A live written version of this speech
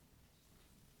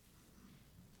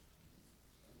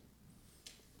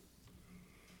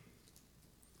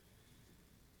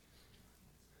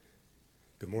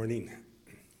morning.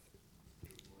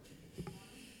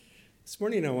 This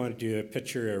morning I want to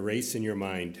picture a race in your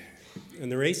mind.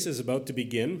 And the race is about to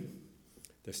begin.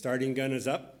 The starting gun is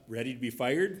up, ready to be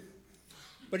fired.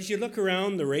 But as you look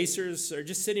around, the racers are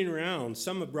just sitting around.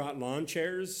 Some have brought lawn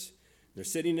chairs. They're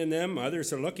sitting in them.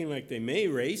 Others are looking like they may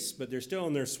race, but they're still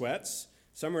in their sweats.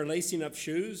 Some are lacing up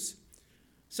shoes.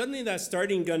 Suddenly that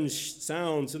starting gun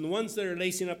sounds, and the ones that are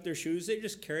lacing up their shoes, they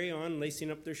just carry on lacing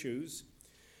up their shoes.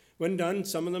 When done,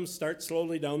 some of them start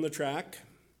slowly down the track.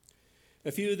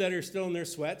 A few that are still in their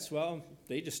sweats, well,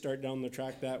 they just start down the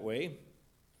track that way.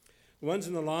 The ones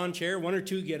in the lawn chair, one or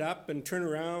two get up and turn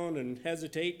around and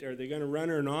hesitate. Are they going to run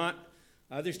or not?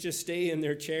 Others just stay in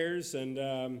their chairs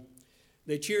and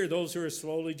they cheer those who are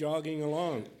slowly jogging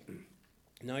along.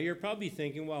 Now you're probably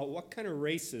thinking, well, what kind of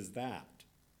race is that?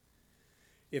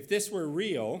 If this were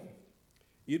real,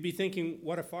 you'd be thinking,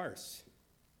 what a farce.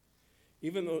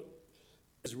 Even though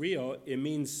it's real, it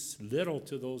means little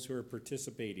to those who are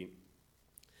participating.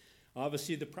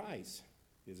 Obviously, the prize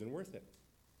isn't worth it.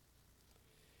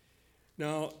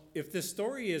 Now, if the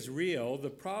story is real, the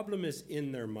problem is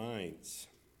in their minds.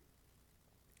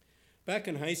 Back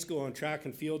in high school on track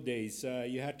and field days,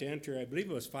 you had to enter, I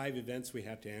believe it was 5 events we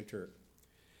had to enter.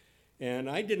 And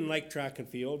I didn't like track and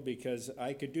field because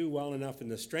I could do well enough in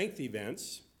the strength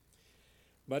events,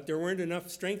 but there weren't enough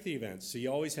strength events. So you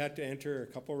always had to enter a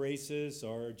couple races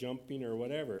or jumping or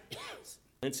whatever.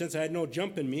 And since I had no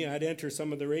jump in me, I'd enter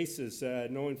some of the races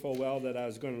knowing full well that I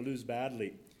was going to lose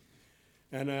badly.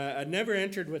 And I'd never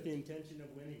entered with the intention of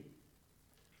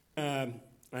winning.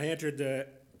 I entered the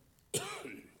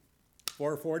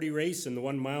 440 race and the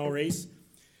 1 mile race.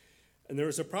 And there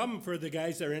was a problem for the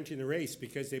guys that were entering the race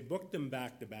because they booked them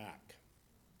back to back.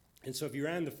 And so if you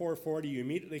ran the 440, you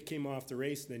immediately came off the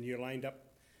race, and then you lined up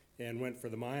and went for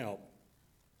the mile.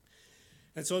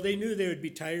 And so they knew they would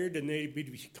be tired and they'd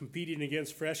be competing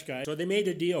against fresh guys. So they made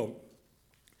a deal.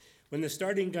 When the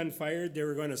starting gun fired, they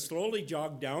were going to slowly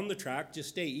jog down the track, just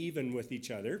stay even with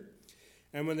each other.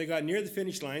 And when they got near the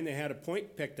finish line, they had a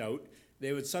point picked out.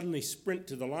 They would suddenly sprint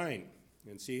to the line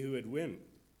and see who would win.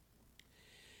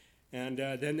 And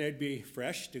then they'd be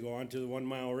fresh to go on to the 1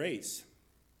 mile race.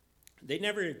 They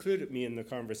never included me in the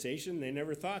conversation. They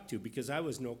never thought to because I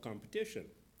was no competition.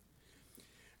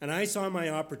 And I saw my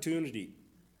opportunity.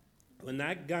 When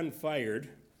that gun fired,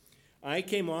 I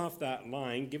came off that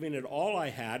line, giving it all I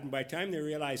had, and by the time they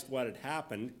realized what had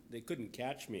happened, they couldn't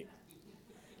catch me.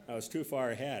 I was too far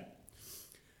ahead.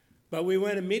 But we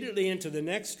went immediately into the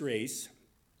next race,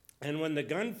 and when the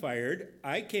gun fired,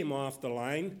 I came off the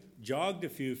line, jogged a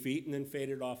few feet, and then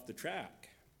faded off the track.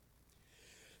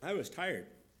 I was tired.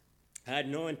 I had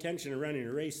no intention of running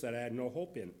a race that I had no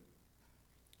hope in.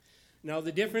 Now,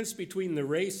 the difference between the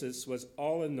races was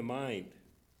all in the mind.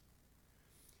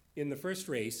 In the first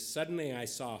race, suddenly I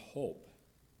saw hope,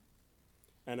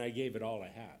 and I gave it all I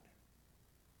had.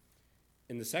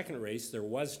 In the second race, there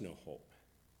was no hope,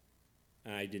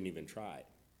 and I didn't even try.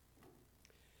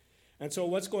 And so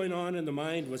what's going on in the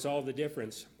mind was all the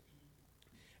difference.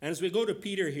 And as we go to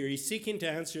Peter here, he's seeking to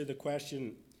answer the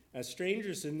question, as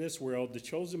strangers in this world, the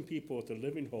chosen people with a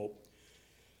living hope,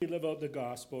 we live out the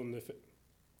gospel in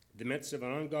the midst of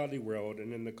an ungodly world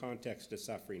and in the context of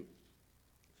suffering.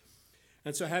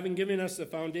 And so having given us the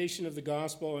foundation of the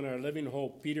gospel and our living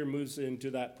hope, Peter moves into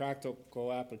that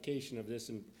practical application of this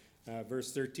in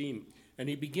verse 13. And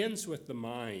he begins with the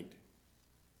mind.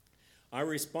 Our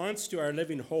response to our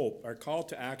living hope, our call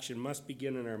to action, must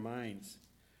begin in our minds.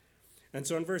 And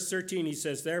so in verse 13 he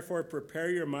says, therefore prepare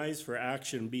your minds for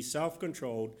action, be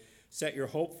self-controlled, set your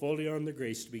hope fully on the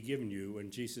grace to be given you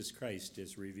when Jesus Christ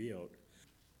is revealed.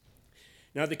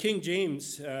 Now the King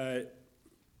James,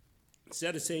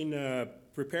 instead of saying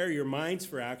prepare your minds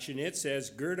for action, it says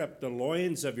gird up the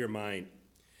loins of your mind.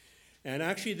 And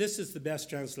actually this is the best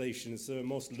translation. It's the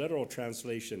most literal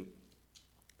translation.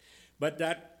 But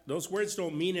those words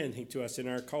don't mean anything to us in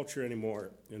our culture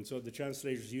anymore. And so the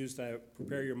translators use that,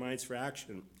 prepare your minds for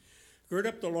action. Gird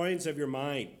up the loins of your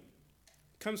mind.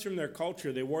 It comes from their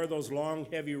culture. They wore those long,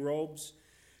 heavy robes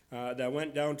that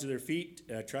went down to their feet,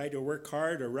 tried to work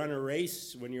hard or run a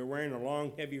race. When you're wearing a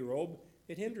long, heavy robe,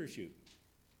 it hinders you.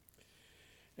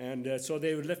 And so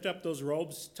they would lift up those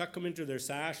robes, tuck them into their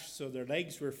sash so their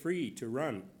legs were free to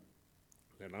run.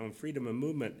 They allowed freedom of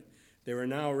movement. They were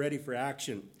now ready for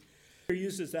action. Peter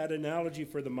uses that analogy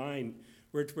for the mind.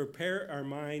 We're to prepare our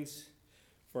minds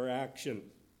for action.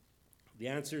 The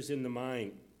answer's in the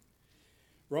mind.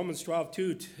 Romans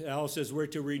 12:2 tells us we're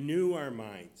to renew our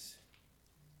minds.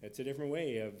 That's a different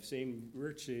way of saying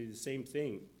virtually the same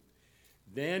thing.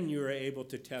 Then you are able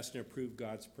to test and approve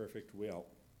God's perfect will.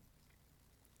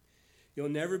 You'll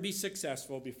never be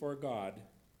successful before God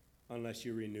unless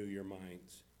you renew your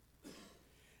minds.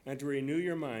 And to renew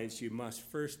your minds, you must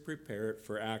first prepare it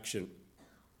for action.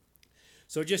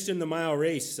 So just in the mile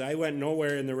race, I went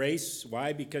nowhere in the race.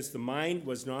 Why? Because the mind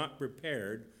was not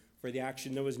prepared for the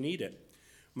action that was needed.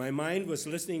 My mind was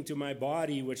listening to my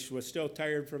body, which was still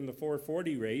tired from the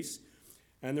 440 race,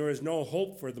 and there was no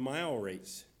hope for the mile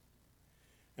race.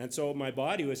 And so my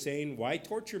body was saying, why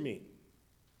torture me?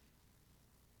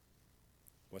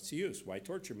 What's the use? Why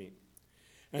torture me?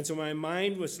 And so my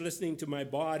mind was listening to my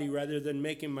body rather than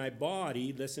making my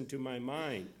body listen to my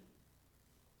mind.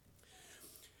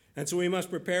 And so we must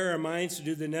prepare our minds to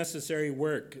do the necessary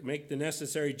work, make the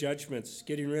necessary judgments,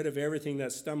 getting rid of everything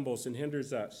that stumbles and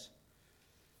hinders us.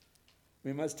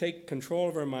 We must take control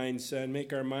of our minds and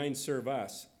make our minds serve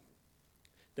us.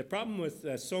 The problem with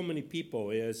so many people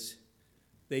is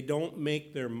they don't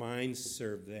make their minds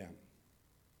serve them.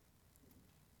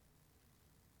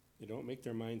 They don't make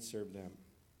their minds serve them.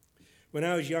 When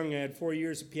I was young, I had 4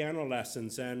 years of piano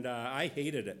lessons, and I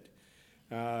hated it.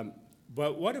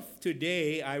 But what if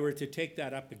today I were to take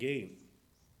that up again?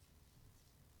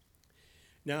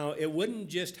 Now, it wouldn't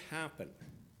just happen.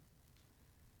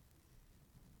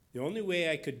 The only way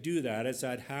I could do that is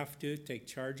I'd have to take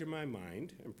charge of my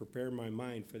mind and prepare my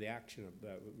mind for the action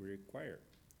that would require,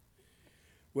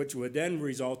 which would then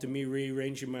result in me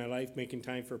rearranging my life, making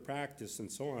time for practice,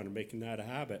 and so on, and making that a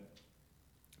habit.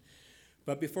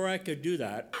 But before I could do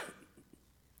that,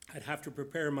 I'd have to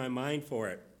prepare my mind for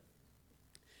it.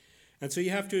 And so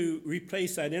you have to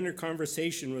replace that inner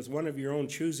conversation with one of your own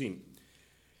choosing.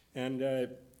 And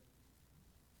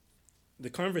the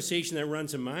conversation that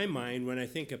runs in my mind when I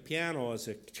think of piano as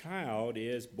a child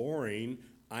is boring.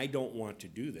 I don't want to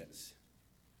do this.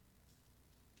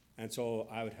 And so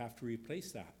I would have to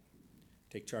replace that.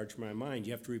 Take charge of my mind.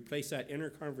 You have to replace that inner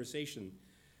conversation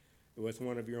with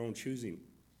one of your own choosing.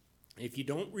 If you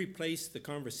don't replace the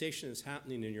conversation that's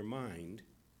happening in your mind,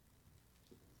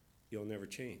 you'll never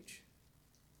change.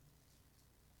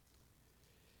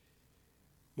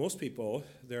 Most people,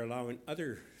 they're allowing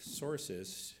other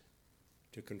sources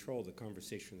to control the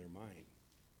conversation in their mind,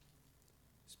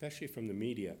 especially from the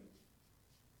media.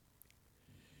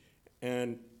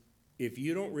 And if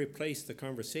you don't replace the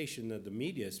conversation that the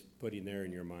media is putting there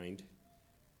in your mind,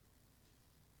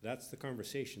 that's the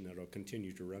conversation that will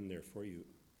continue to run there for you.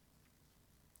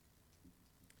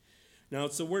 Now,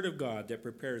 it's the Word of God that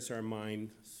prepares our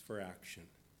minds for action,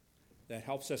 that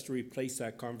helps us to replace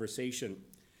that conversation.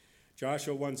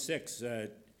 Joshua 1:6,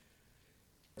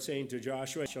 saying to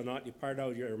Joshua, "Shall not depart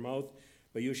out of your mouth,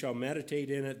 but you shall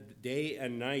meditate in it day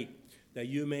and night, that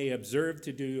you may observe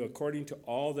to do according to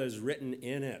all that is written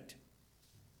in it.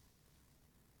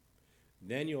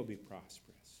 Then you'll be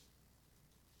prosperous."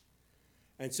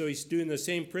 And so he's doing the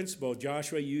same principle.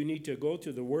 Joshua, you need to go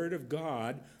to the Word of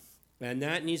God, and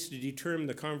that needs to determine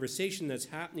the conversation that's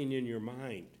happening in your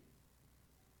mind.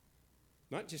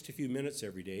 Not just a few minutes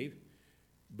every day,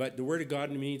 but the Word of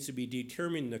God needs to be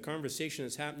determining the conversation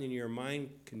that's happening in your mind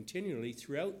continually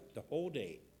throughout the whole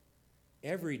day,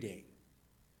 every day.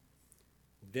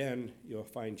 Then you'll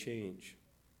find change.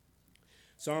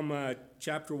 Psalm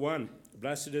chapter 1,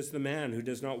 "Blessed is the man who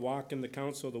does not walk in the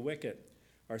counsel of the wicked,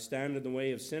 or stand in the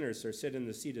way of sinners, or sit in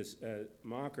the seat of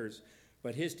mockers.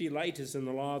 But his delight is in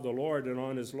the law of the Lord, and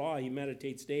on his law he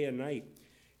meditates day and night.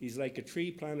 He's like a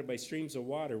tree planted by streams of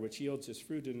water, which yields its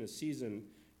fruit in its season,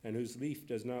 and whose leaf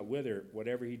does not wither.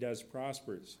 Whatever he does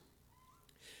prospers."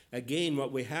 Again,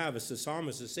 what we have is the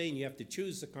psalmist is saying you have to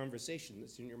choose the conversation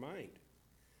that's in your mind.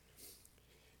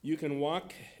 You can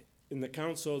walk in the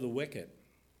counsel of the wicked.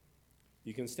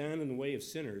 You can stand in the way of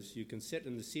sinners. You can sit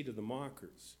in the seat of the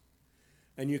mockers.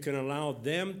 And you can allow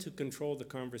them to control the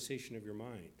conversation of your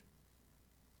mind.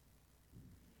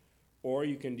 Or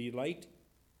you can delight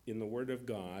in the Word of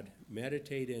God,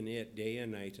 meditate in it day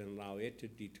and night, and allow it to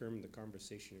determine the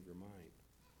conversation of your mind.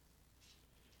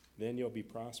 Then you'll be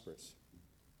prosperous.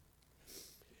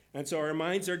 And so our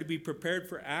minds are to be prepared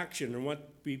for action. And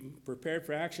what being prepared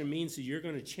for action means that you're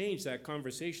going to change that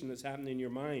conversation that's happening in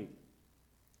your mind.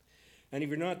 And if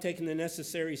you're not taking the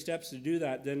necessary steps to do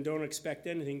that, then don't expect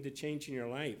anything to change in your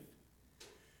life.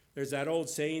 There's that old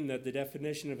saying that the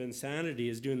definition of insanity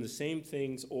is doing the same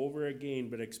things over again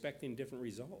but expecting different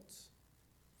results.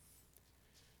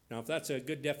 Now, if that's a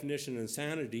good definition of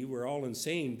insanity, we're all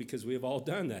insane because we've all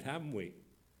done that, haven't we?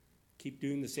 Keep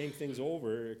doing the same things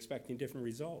over, expecting different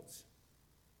results.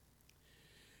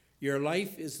 Your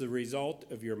life is the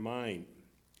result of your mind.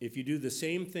 If you do the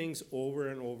same things over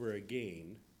and over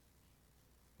again,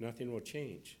 nothing will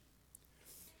change.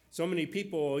 So many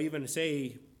people will even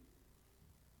say,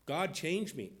 God,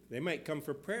 change me. They might come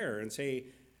for prayer and say,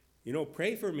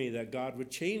 pray for me that God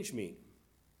would change me.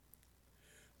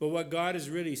 But what God is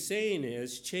really saying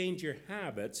is change your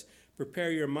habits,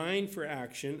 prepare your mind for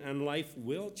action, and life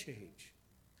will change.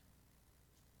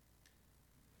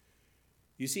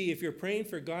 You see, if you're praying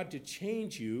for God to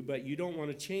change you, but you don't want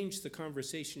to change the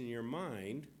conversation in your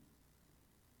mind,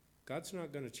 God's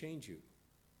not going to change you.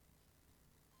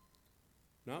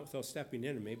 Not without stepping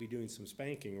in and maybe doing some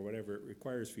spanking or whatever it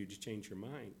requires for you to change your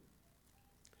mind.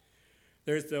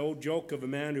 There's the old joke of a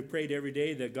man who prayed every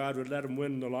day that God would let him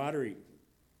win the lottery.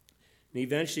 And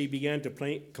eventually he began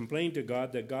to complain to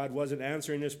God that God wasn't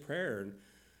answering his prayer, and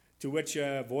to which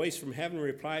a voice from heaven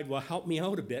replied, well, help me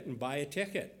out a bit and buy a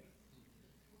ticket.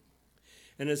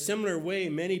 In a similar way,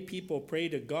 many people pray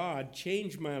to God,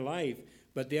 change my life,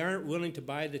 but they aren't willing to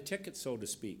buy the ticket, so to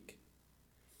speak.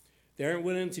 They aren't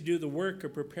willing to do the work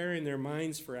of preparing their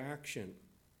minds for action.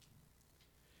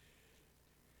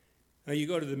 Now you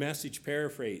go to the Message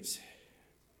paraphrase.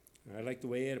 I like the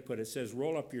way Ed put it. It says,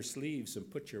 roll up your sleeves and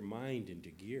put your mind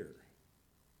into gear.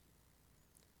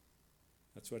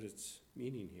 That's what it's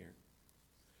meaning here.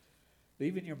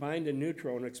 Leaving your mind in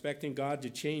neutral and expecting God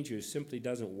to change you simply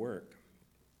doesn't work.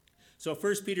 So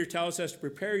 1 Peter tells us to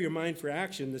prepare your mind for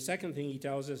action. The second thing he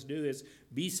tells us to do is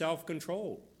be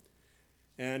self-controlled.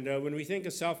 And when we think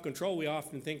of self-control, we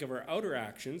often think of our outer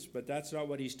actions, but that's not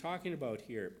what he's talking about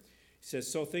here. He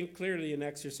says, so think clearly and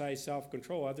exercise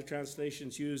self-control. Other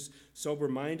translations use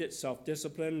sober-minded,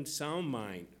 self-disciplined, sound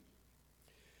mind.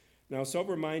 Now,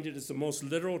 sober-minded is the most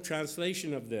literal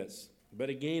translation of this. But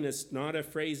again, it's not a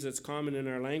phrase that's common in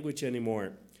our language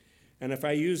anymore. And if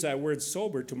I use that word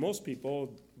sober, to most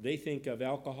people, they think of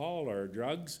alcohol or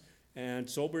drugs, and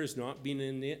sober is not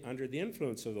being under the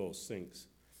influence of those things.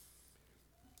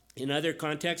 In other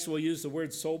contexts, we'll use the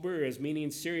word sober as meaning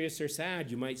serious or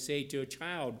sad. You might say to a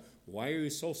child, why are you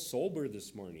so sober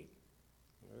this morning?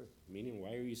 Or meaning,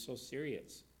 why are you so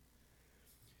serious?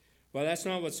 Well, that's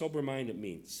not what sober-minded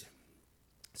means.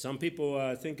 Some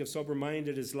people think of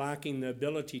sober-minded as lacking the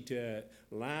ability to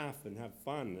laugh and have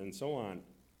fun and so on,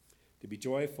 to be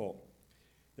joyful.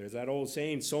 There's that old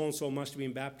saying, so-and-so must have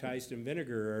been baptized in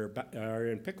vinegar or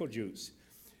in pickle juice.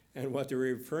 And what they're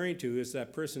referring to is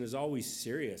that person is always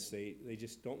serious. They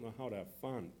just don't know how to have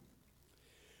fun.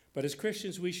 But as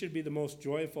Christians, we should be the most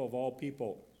joyful of all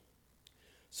people.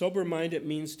 Sober-minded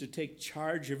means to take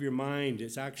charge of your mind.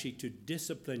 It's actually to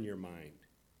discipline your mind.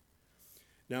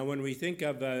 Now, when we think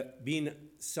of being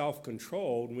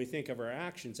self-controlled, when we think of our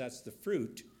actions, that's the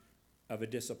fruit of a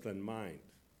disciplined mind.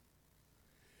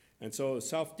 And so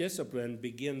self-discipline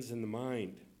begins in the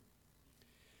mind.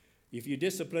 If you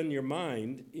discipline your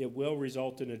mind, it will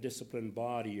result in a disciplined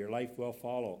body. Your life will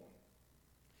follow.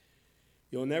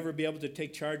 You'll never be able to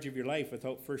take charge of your life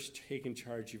without first taking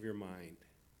charge of your mind.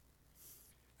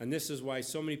 And this is why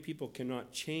so many people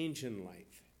cannot change in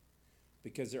life,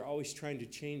 because they're always trying to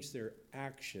change their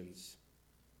actions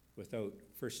without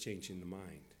first changing the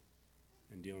mind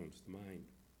and dealing with the mind.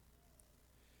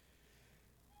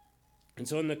 And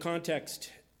so in the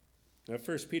context of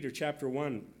 1 Peter chapter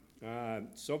 1,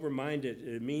 sober-minded,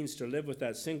 it means to live with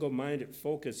that single-minded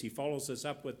focus. He follows us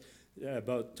up with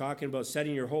talking about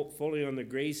setting your hope fully on the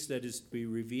grace that is to be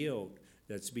revealed,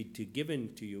 that's to be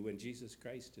given to you when Jesus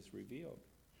Christ is revealed.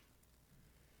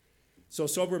 So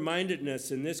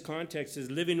sober-mindedness in this context is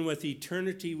living with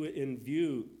eternity in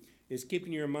view, is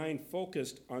keeping your mind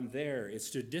focused on there. It's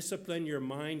to discipline your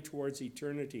mind towards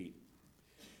eternity.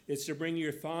 It's to bring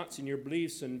your thoughts and your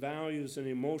beliefs and values and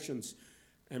emotions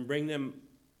and bring them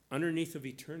underneath of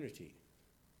eternity.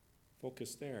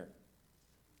 Focus there.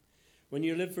 When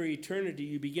you live for eternity,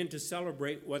 you begin to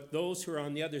celebrate what those who are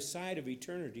on the other side of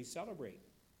eternity celebrate.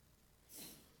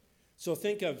 So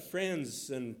think of friends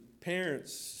and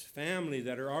parents, family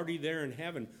that are already there in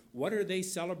heaven. What are they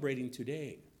celebrating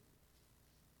today?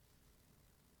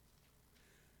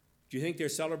 Do you think they're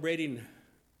celebrating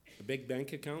a big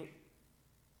bank account,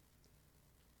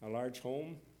 a large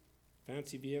home,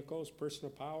 fancy vehicles,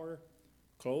 personal power,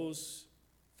 clothes,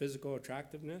 physical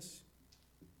attractiveness?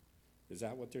 Is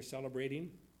that what they're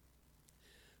celebrating?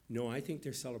 No, I think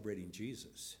they're celebrating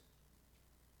Jesus.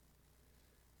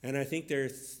 And I think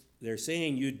they're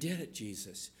saying, you did it,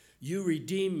 Jesus. You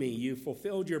redeemed me. You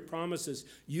fulfilled your promises.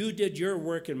 You did your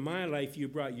work in my life. You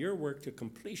brought your work to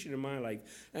completion in my life.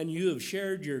 And you have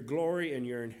shared your glory and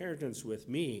your inheritance with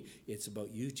me. It's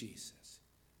about you, Jesus.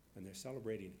 And they're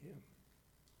celebrating him.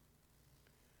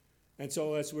 And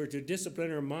so as we're to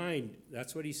discipline our mind,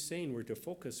 that's what he's saying. We're to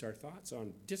focus our thoughts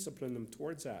on, discipline them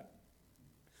towards that.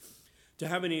 To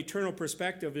have an eternal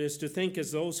perspective is to think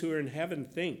as those who are in heaven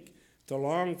think. to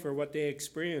long for what they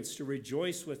experience, to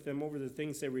rejoice with them over the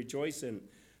things they rejoice in,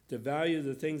 to value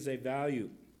the things they value.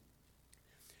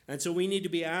 And so we need to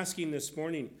be asking this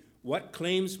morning, what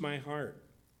claims my heart?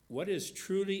 What is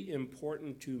truly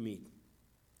important to me?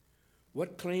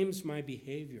 What claims my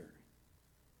behavior?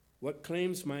 What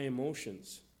claims my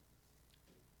emotions?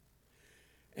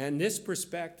 And this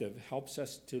perspective helps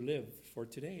us to live for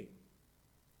today.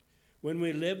 When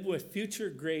we live with future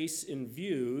grace in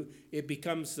view, it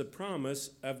becomes the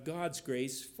promise of God's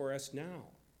grace for us now.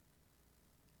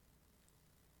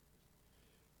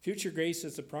 Future grace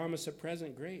is the promise of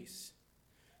present grace.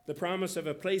 The promise of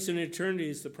a place in eternity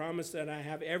is the promise that I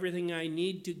have everything I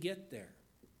need to get there.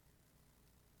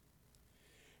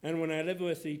 And when I live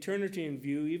with eternity in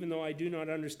view, even though I do not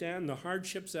understand the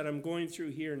hardships that I'm going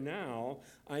through here now,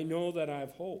 I know that I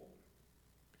have hope.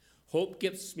 Hope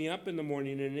gets me up in the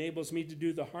morning and enables me to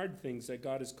do the hard things that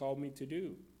God has called me to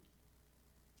do.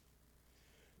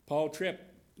 Paul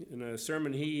Tripp, in a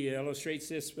sermon, he illustrates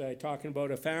this by talking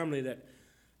about a family that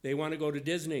they want to go to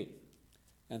Disney.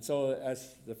 And so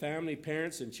as the family,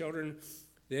 parents and children,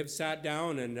 they've sat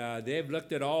down and they've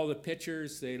looked at all the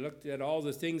pictures. They looked at all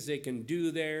the things they can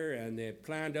do there, and they've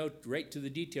planned out right to the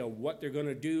detail what they're going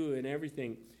to do and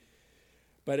everything.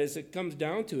 But as it comes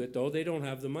down to it, though, they don't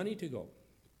have the money to go.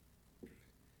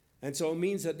 And so it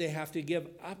means that they have to give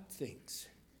up things,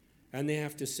 and they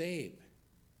have to save.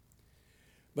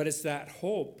 But it's that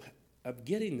hope of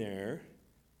getting there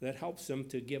that helps them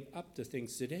to give up the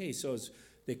things today. So as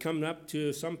they come up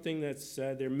to something that's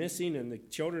they're missing, and the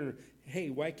children,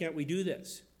 hey, why can't we do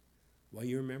this? Well,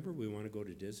 you remember we want to go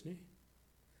to Disney?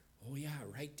 Oh, yeah,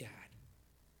 right, Dad.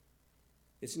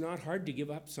 It's not hard to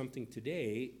give up something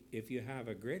today if you have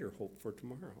a greater hope for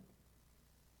tomorrow.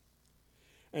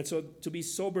 And so to be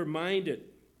sober-minded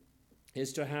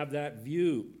is to have that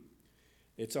view.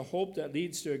 It's a hope that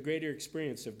leads to a greater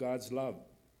experience of God's love.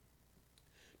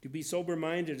 To be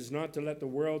sober-minded is not to let the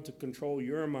world to control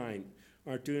your mind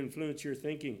or to influence your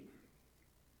thinking.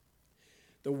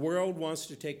 The world wants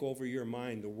to take over your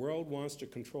mind. The world wants to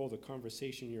control the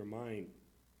conversation in your mind.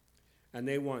 And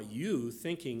they want you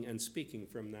thinking and speaking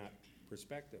from that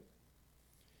perspective.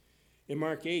 In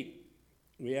Mark 8,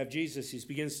 we have Jesus. He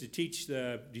begins to teach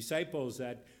the disciples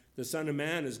that the Son of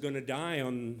Man is going to die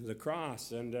on the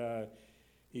cross, and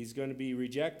he's going to be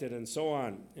rejected and so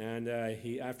on. And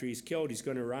after he's killed, he's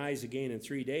going to rise again in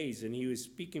 3 days. And he was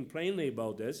speaking plainly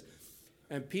about this.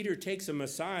 And Peter takes him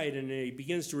aside and he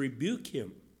begins to rebuke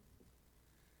him.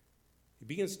 He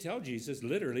begins to tell Jesus,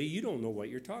 literally, you don't know what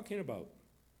you're talking about.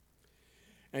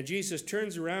 And Jesus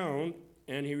turns around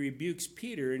and he rebukes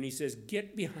Peter and he says,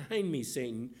 get behind me,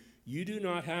 Satan. You do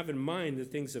not have in mind the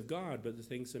things of God, but the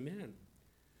things of men.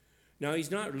 Now,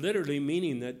 he's not literally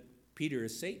meaning that Peter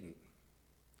is Satan.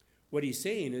 What he's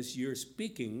saying is you're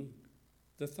speaking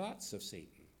the thoughts of Satan.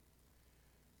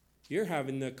 You're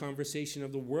having the conversation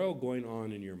of the world going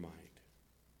on in your mind.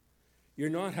 You're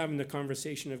not having the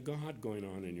conversation of God going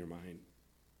on in your mind.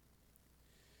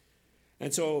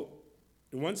 And so,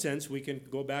 in one sense, we can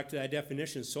go back to that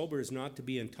definition. Sober is not to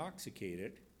be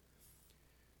intoxicated.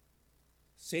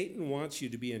 Satan wants you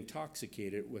to be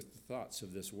intoxicated with the thoughts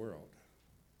of this world,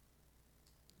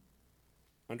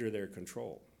 under their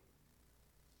control.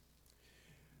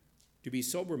 To be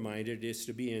sober-minded is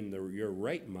to be in your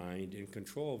right mind, in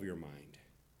control of your mind,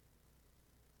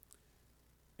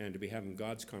 and to be having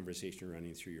God's conversation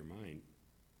running through your mind.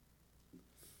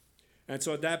 And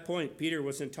so at that point, Peter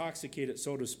was intoxicated,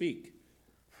 so to speak.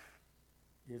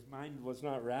 His mind was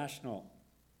not rational.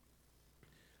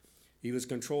 He was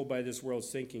controlled by this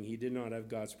world's thinking. He did not have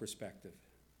God's perspective.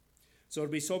 So to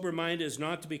be sober-minded is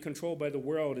not to be controlled by the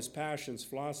world, his passions,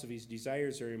 philosophies,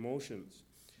 desires, or emotions.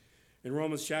 In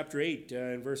Romans chapter 8,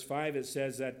 in verse 5, it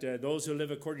says that those who live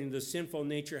according to the sinful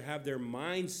nature have their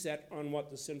mind set on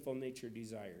what the sinful nature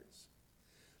desires.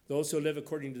 Those who live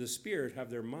according to the Spirit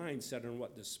have their mind set on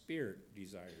what the Spirit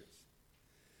desires.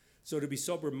 So to be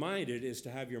sober-minded is to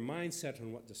have your mind set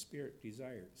on what the Spirit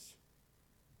desires.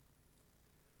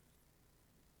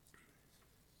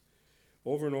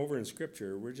 Over and over in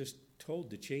Scripture, we're just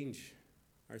told to change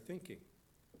our thinking.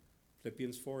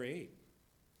 Philippians 4:8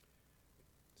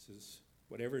 says,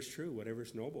 whatever is true, whatever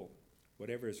is noble,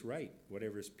 whatever is right,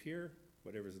 whatever is pure,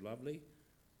 whatever is lovely,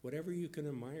 whatever you can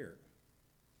admire,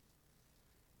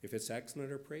 if it's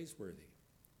excellent or praiseworthy,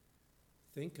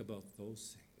 think about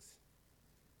those things.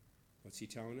 What's he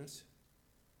telling us?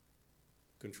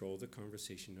 Control the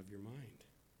conversation of your mind.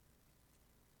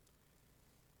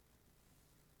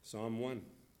 Psalm 1,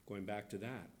 going back to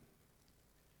that.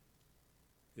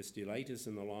 His delight is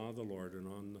in the law of the Lord, and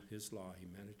on his law he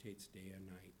meditates day and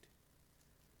night.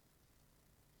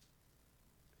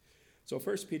 So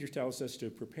first, Peter tells us to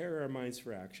prepare our minds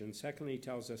for action. Secondly, he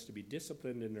tells us to be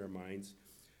disciplined in our minds.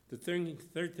 The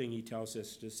third thing he tells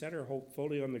us to set our hope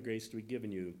fully on the grace to be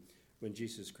given you when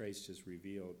Jesus Christ is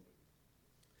revealed.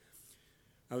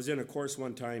 I was in a course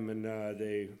one time, and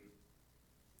I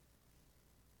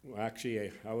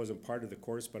wasn't part of the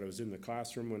course, but I was in the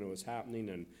classroom when it was happening,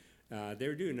 and they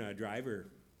were doing a driver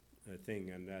thing,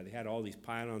 and they had all these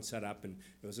pylons set up, and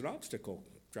it was an obstacle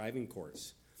driving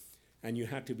course. And you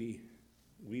had to be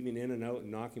weaving in and out and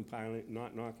not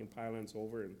knocking pylons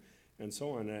over and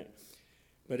so on.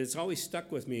 But it's always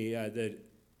stuck with me that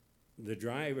the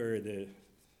driver, the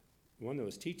one that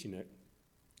was teaching it,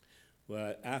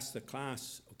 asked the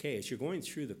class, okay, as you're going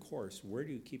through the course, where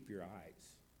do you keep your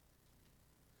eyes?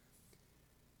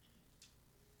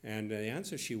 And the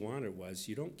answer she wanted was,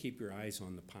 you don't keep your eyes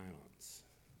on the pylons.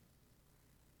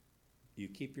 You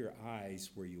keep your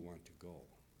eyes where you want to go.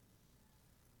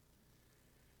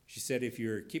 She said, if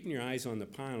you're keeping your eyes on the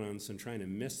pylons and trying to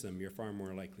miss them, you're far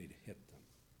more likely to hit them.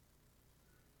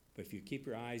 But if you keep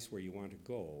your eyes where you want to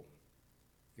go,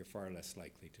 you're far less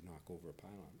likely to knock over a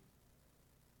pylon.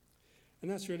 And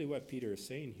that's really what Peter is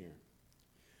saying here.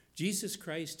 Jesus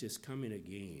Christ is coming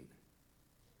again.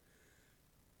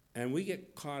 And we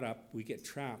get caught up, we get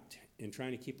trapped in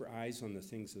trying to keep our eyes on the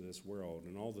things of this world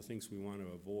and all the things we want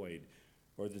to avoid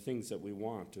or the things that we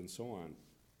want and so on.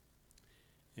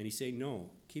 And he's saying, no,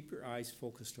 keep your eyes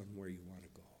focused on where you want to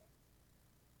go,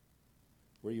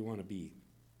 where you want to be.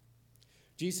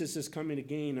 Jesus is coming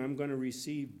again. I'm going to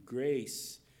receive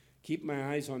grace. Keep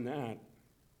my eyes on that.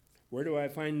 Where do I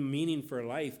find meaning for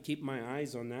life? Keep my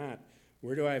eyes on that.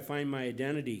 Where do I find my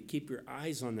identity? Keep your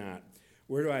eyes on that.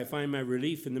 Where do I find my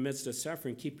relief in the midst of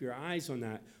suffering? Keep your eyes on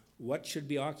that. What should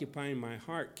be occupying my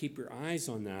heart? Keep your eyes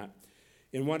on that.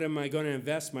 In what am I going to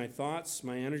invest my thoughts,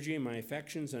 my energy, my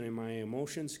affections, and in my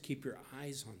emotions? Keep your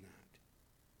eyes on that.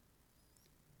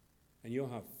 And you'll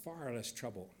have far less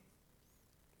trouble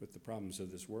with the problems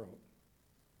of this world.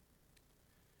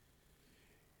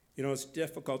 You know, it's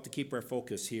difficult to keep our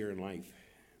focus here in life,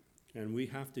 and we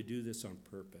have to do this on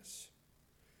purpose.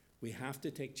 We have to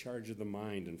take charge of the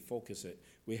mind and focus it.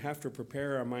 We have to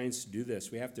prepare our minds to do this.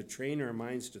 We have to train our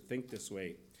minds to think this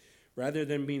way. Rather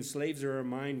than being slaves of our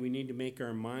mind, we need to make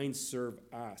our minds serve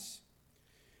us.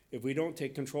 If we don't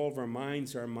take control of our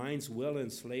minds will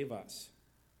enslave us.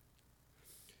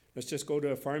 Let's just go to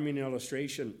a farming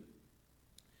illustration.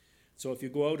 So if you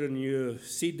go out and you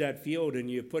seed that field and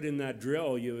you put in that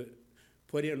drill, you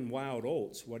put in wild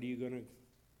oats, what are you going to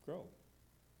grow?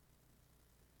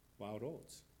 Wild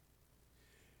oats.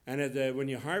 And when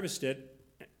you harvest it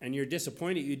and you're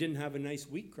disappointed you didn't have a nice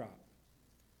wheat crop,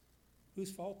 whose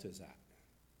fault is that?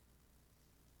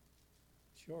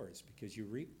 It's yours, because you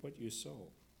reap what you sow.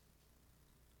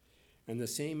 And the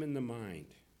same in the mind.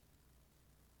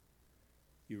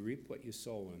 You reap what you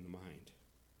sow in the mind.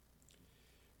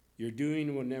 Your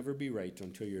doing will never be right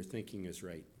until your thinking is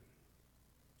right.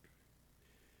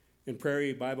 In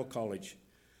Prairie Bible College,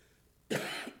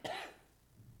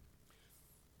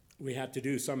 we have to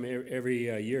do every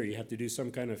year, you have to do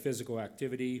some kind of physical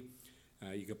activity.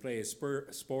 You could play a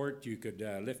sport, you could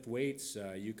lift weights,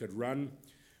 you could run.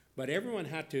 But everyone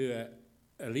had to,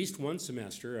 at least one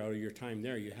semester out of your time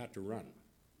there, you had to run.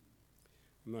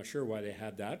 I'm not sure why they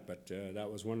had that, but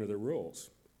that was one of the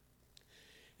rules.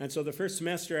 And so the first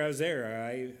semester I was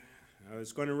there, I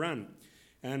was going to run.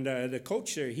 And the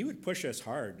coach there, he would push us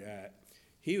hard.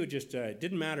 He would just, it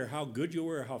didn't matter how good you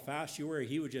were, how fast you were,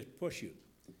 he would just push you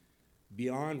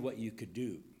beyond what you could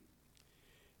do.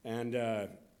 And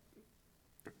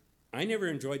I never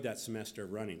enjoyed that semester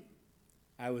of running.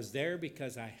 I was there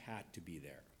because I had to be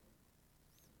there.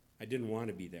 I didn't want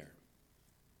to be there.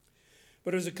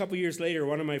 But it was a couple years later,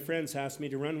 one of my friends asked me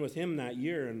to run with him that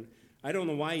year, and I don't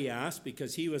know why he asked,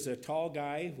 because he was a tall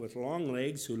guy with long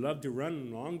legs who loved to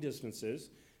run long distances,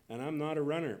 and I'm not a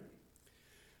runner.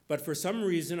 But for some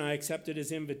reason, I accepted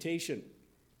his invitation.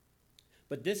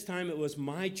 But this time it was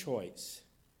my choice.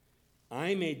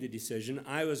 I made the decision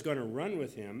I was going to run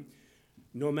with him.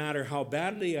 No matter how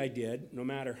badly I did, no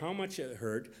matter how much it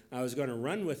hurt, I was going to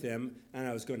run with him, and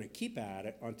I was going to keep at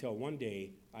it until one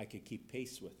day I could keep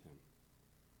pace with him.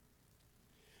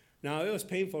 Now, it was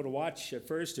painful to watch at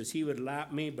first as he would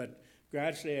lap me, but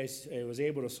gradually I was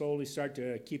able to slowly start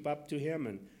to keep up to him,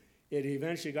 and it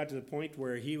eventually got to the point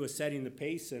where he was setting the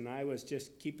pace, and I was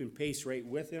just keeping pace right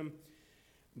with him.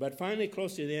 But finally,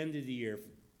 close to the end of the year,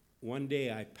 one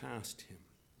day I passed him.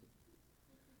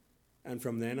 And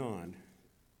from then on,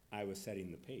 I was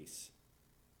setting the pace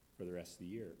for the rest of the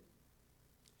year.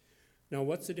 Now,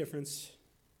 what's the difference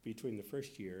between the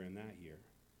first year and that year?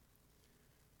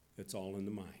 It's all in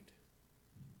the mind.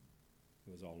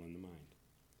 It was all in the mind.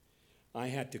 I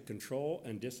had to control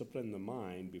and discipline the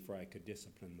mind before I could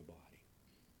discipline the body.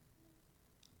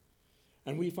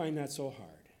 And we find that so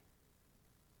hard.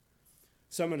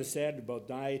 Someone has said about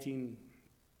dieting,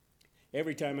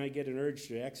 every time I get an urge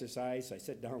to exercise, I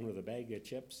sit down with a bag of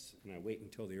chips and I wait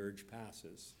until the urge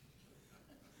passes.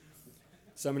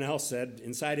 Someone else said,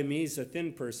 inside of me is a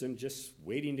thin person just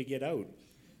waiting to get out,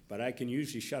 but I can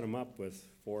usually shut them up with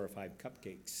 4 or 5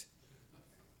 cupcakes.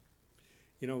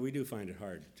 You know, we do find it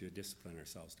hard to discipline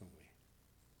ourselves, don't we?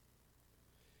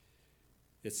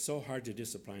 It's so hard to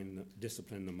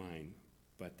discipline the mind,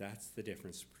 but that's the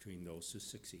difference between those who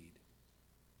succeed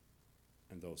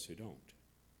and those who don't.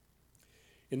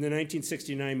 In the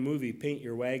 1969 movie Paint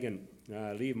Your Wagon,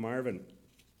 Lee Marvin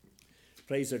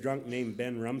plays a drunk named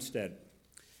Ben Rumstead.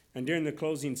 And during the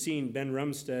closing scene, Ben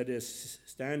Rumstead is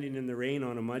standing in the rain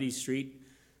on a muddy street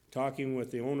talking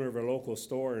with the owner of a local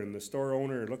store, and the store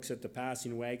owner looks at the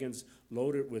passing wagons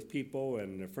loaded with people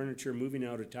and the furniture moving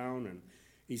out of town, and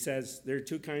he says, there are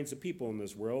 2 kinds of people in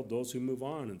this world, those who move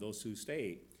on and those who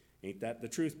stay. Ain't that the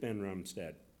truth, Ben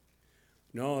Rumstead?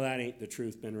 No, that ain't the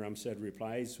truth, Ben Rumstead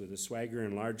replies, with a swagger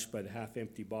enlarged by the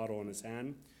half-empty bottle in his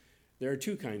hand. There are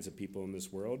 2 kinds of people in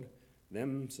this world,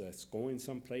 them that's going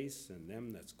someplace and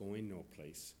them that's going no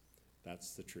place.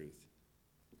 That's the truth.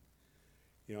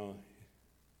 You know,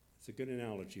 it's a good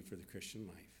analogy for the Christian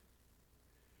life.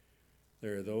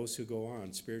 There are those who go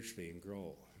on spiritually and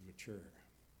grow and mature.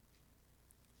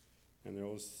 And there are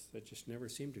those that just never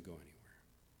seem to go anywhere.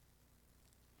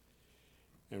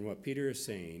 And what Peter is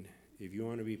saying, if you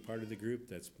want to be part of the group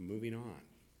that's moving on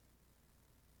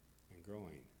and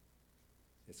growing,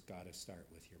 it's got to start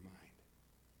with your mind.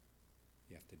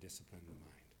 You have to discipline the mind.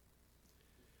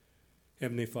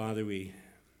 Heavenly Father, we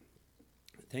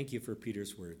thank you for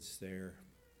Peter's words. They're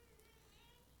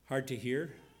hard to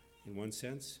hear in one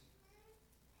sense,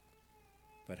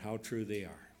 but how true they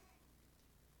are.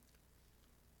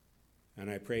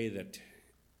 And I pray that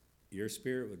your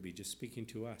Spirit would be just speaking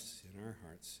to us in our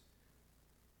hearts,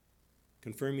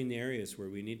 confirming the areas where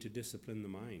we need to discipline the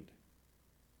mind.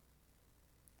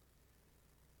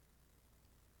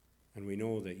 And we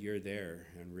know that you're there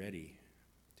and ready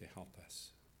to help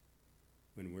us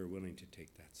when we're willing to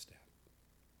take that step.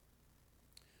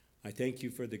 I thank you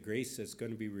for the grace that's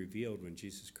going to be revealed when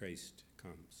Jesus Christ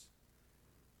comes.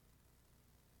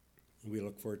 We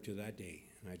look forward to that day,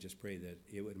 and I just pray that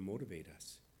it would motivate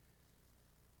us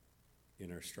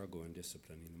in our struggle in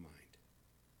disciplining the mind.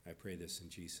 I pray this in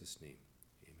Jesus' name.